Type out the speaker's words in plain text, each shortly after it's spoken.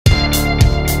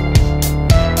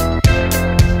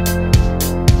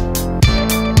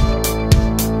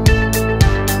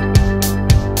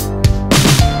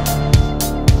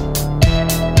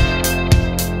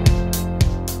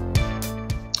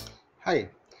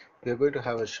we are going to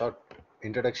have a short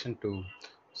introduction to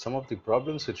some of the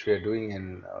problems which we are doing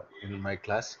in my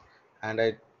class, and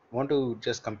I want to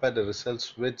just compare the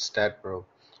results with STAAD Pro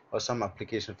or some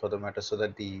application for the matter so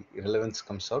that the relevance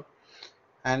comes out.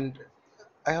 And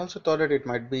I also thought that it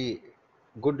might be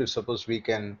good if suppose we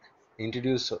can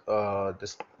introduce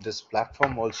this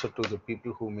platform also to the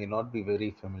people who may not be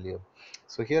very familiar.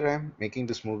 So here I am making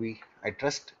this movie. I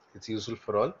trust it's useful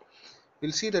for all.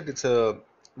 You'll see that it's a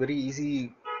very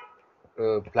easy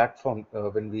platform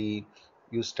when we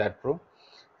use STAAD Pro,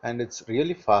 and it's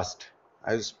really fast.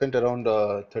 I've spent around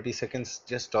 30 seconds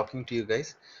just talking to you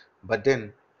guys, but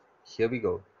then here we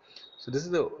go. So this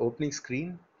is the opening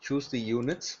screen. Choose the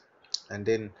units, and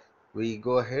then we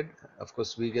go ahead. Of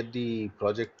course, we get the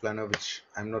project planner, which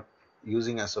I'm not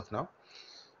using as of now.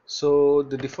 So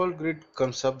the default grid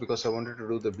comes up because I wanted to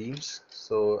do the beams.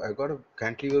 So I got a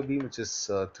cantilever beam which is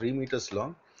 3 meters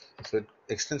long. So it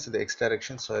extends in the x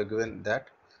direction. So I've given that,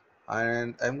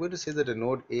 and I'm going to say that the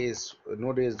node A is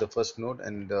the first node,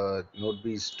 and node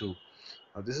B is 2.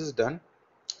 Now this is done.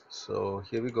 So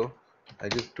here we go. I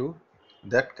give 2.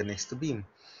 That connects the beam.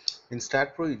 In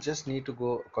STAAD Pro, you just need to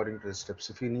go according to the steps.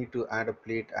 If you need to add a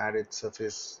plate, add its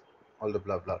surface, all the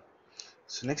blah blah.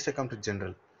 So next I come to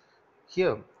general.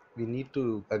 Here we need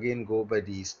to again go by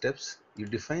the steps. You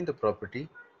define the property.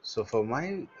 So for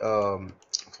my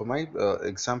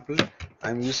example,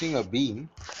 I'm using a beam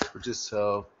which is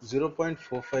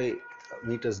 0.45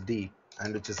 meters deep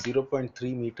and which is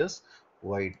 0.3 meters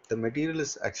wide. The material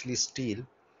is actually steel,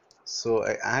 so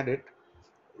I add it.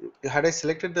 Had I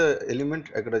selected the element,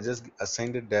 I could have just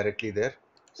assigned it directly there.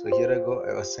 So here I go.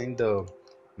 I assigned the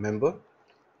member.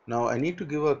 Now I need to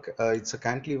give it's a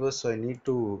cantilever, so I need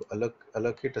to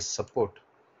allocate a support.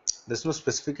 There's no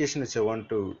specification which I want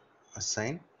to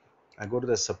assign. I go to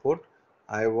the support.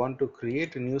 I want to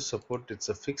create a new support. It's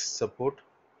a fixed support.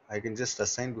 I can just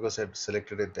assign because I've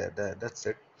selected it there. That's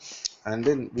it. And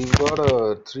then we've got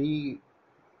a three.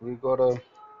 We got a.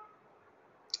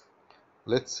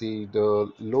 Let's see.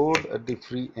 The load at the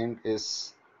free end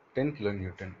is 10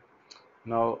 kilonewton.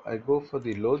 Now I go for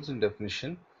the loads in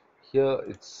definition. Here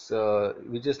it's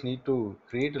we just need to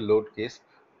create a load case.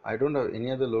 I don't have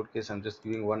any other load case. I'm just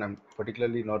giving one. I'm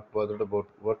particularly not bothered about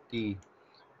what the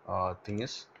thing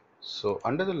is. So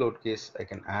under the load case, I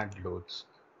can add loads.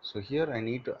 So here I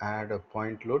need to add a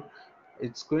point load.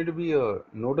 It's going to be a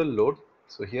nodal load.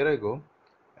 So here I go,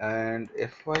 and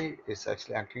Fy is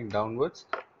actually acting downwards.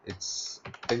 It's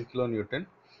 10 kilonewton.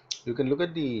 You can look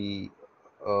at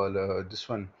this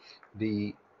one,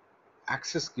 the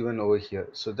axis given over here.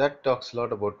 So that talks a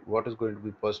lot about what is going to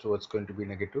be positive, what's going to be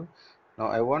negative. Now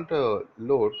I want a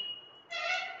load.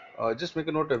 Just make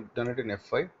a note. I've done it in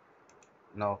F5.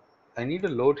 Now I need a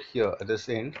load here at this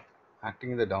end,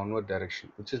 acting in the downward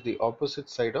direction, which is the opposite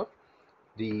side of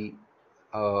the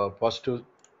positive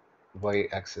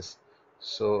y-axis.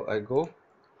 So I go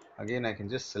again. I can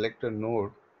just select a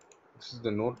node. This is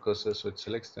the node cursor, so it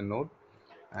selects the node,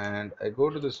 and I go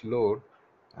to this load,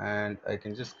 and I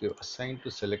can just give assign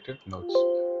to selected nodes.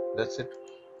 That's it.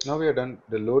 Now we are done.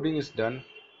 The loading is done.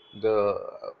 The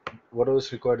whatever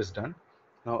is required is done.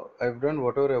 Now I've done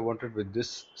whatever I wanted with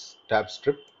this tab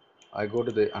strip. I go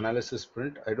to the analysis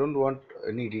print. I don't want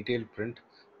any detailed print,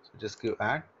 so just give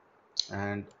add,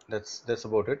 and that's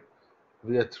about it.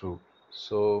 We are through.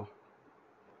 So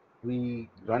we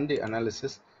run the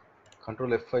analysis.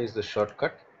 Control F5 is the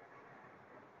shortcut.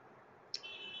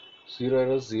 Zero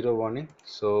errors, zero warning.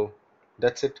 So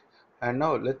that's it. And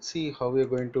now let's see how we are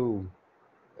going to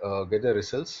get the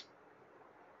results.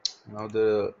 Now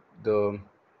the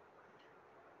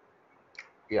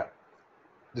yeah,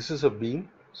 this is a beam.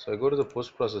 So I go to the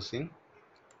post processing.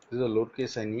 This is a load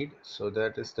case I need. So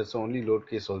that's the only load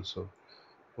case also.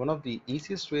 One of the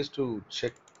easiest ways to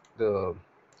check the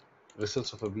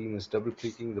results of a beam is double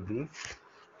clicking the beam.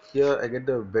 Here I get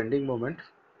the bending moment,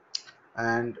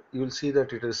 and you will see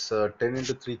that it is 10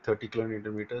 into 3 30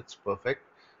 kilonewton meter. It's perfect.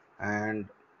 And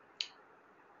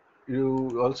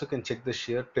you also can check the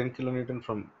shear 10 kilonewton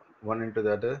from one end to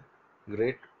the other.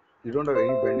 Great. You don't have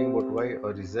any bending about y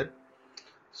or z,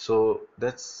 so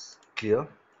that's clear.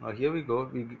 Now here we go.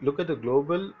 We look at the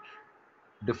global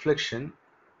deflection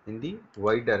in the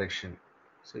y direction.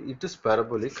 So it is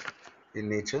parabolic in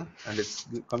nature, and it's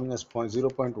coming as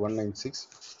 0.196.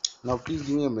 Now please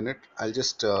give me a minute. I'll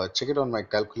just check it on my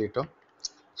calculator.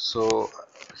 So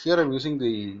here I'm using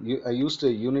I used a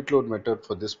unit load method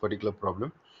for this particular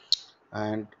problem,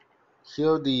 and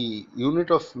here the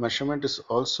unit of measurement is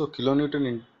also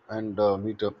kilonewton and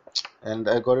meter, and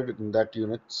I got it in that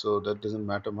unit, so that doesn't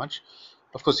matter much.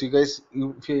 Of course, you guys,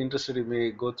 if you're interested, you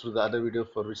may go through the other video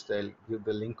for which I'll give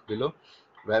the link below,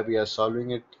 where we are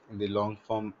solving it in the long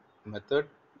form method.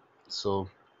 So,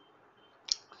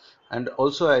 and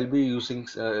also I'll be using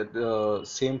the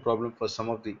same problem for some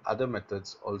of the other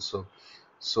methods also.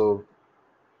 So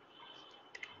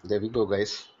there we go,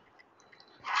 guys.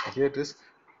 Here it is: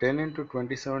 10 into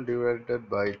 27 divided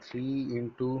by 3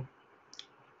 into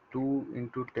 2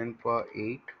 into 10 power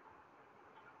 8.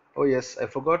 Oh yes, I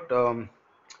forgot.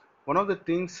 One of the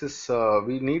things is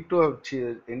we need to have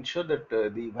ensure that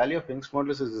the value of Young's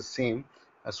modulus is the same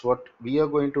as what we are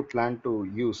going to plan to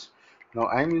use. Now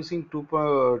I am using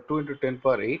 2 into 10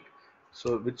 power 8,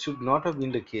 so which should not have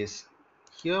been the case.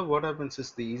 Here what happens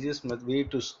is the easiest way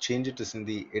to change it is in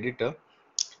the editor.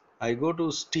 I go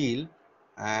to steel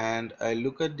and I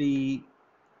look at the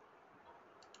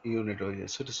unit over here.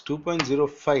 So it is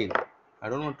 2.05. I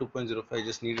don't want 2.05, I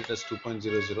just need it as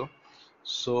 2.00.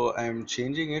 So I am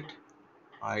changing it.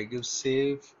 I give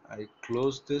save, I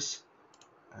close this,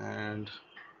 and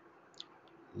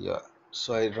yeah,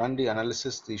 so I run the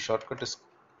analysis. The shortcut is,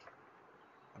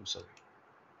 I'm sorry,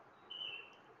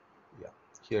 yeah,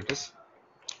 here it is.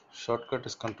 Shortcut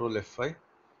is Control F5.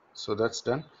 So that's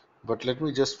done. But let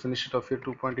me just finish it off here: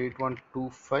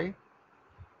 2.8125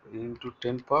 into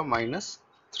 10 power minus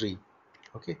 3.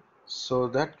 Okay, so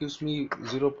that gives me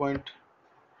 0.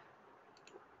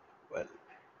 Well,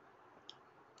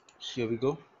 here we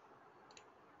go.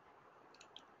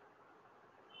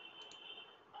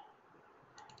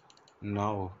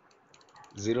 Now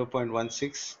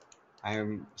 0.16. I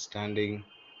am standing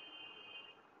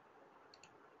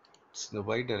the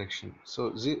y direction. So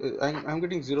I'm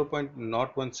getting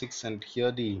 0.016, and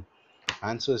here the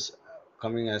answer is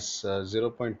coming as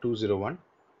 0.201.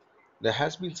 There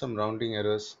has been some rounding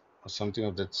errors or something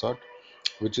of that sort,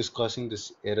 which is causing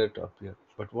this error to appear.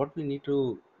 But what we need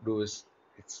to do is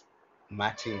it's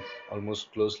matching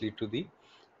almost closely to the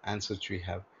answer which we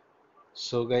have.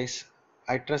 So guys,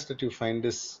 I trust that you find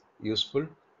this useful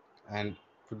and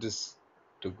put this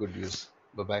to good use.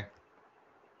 Bye bye.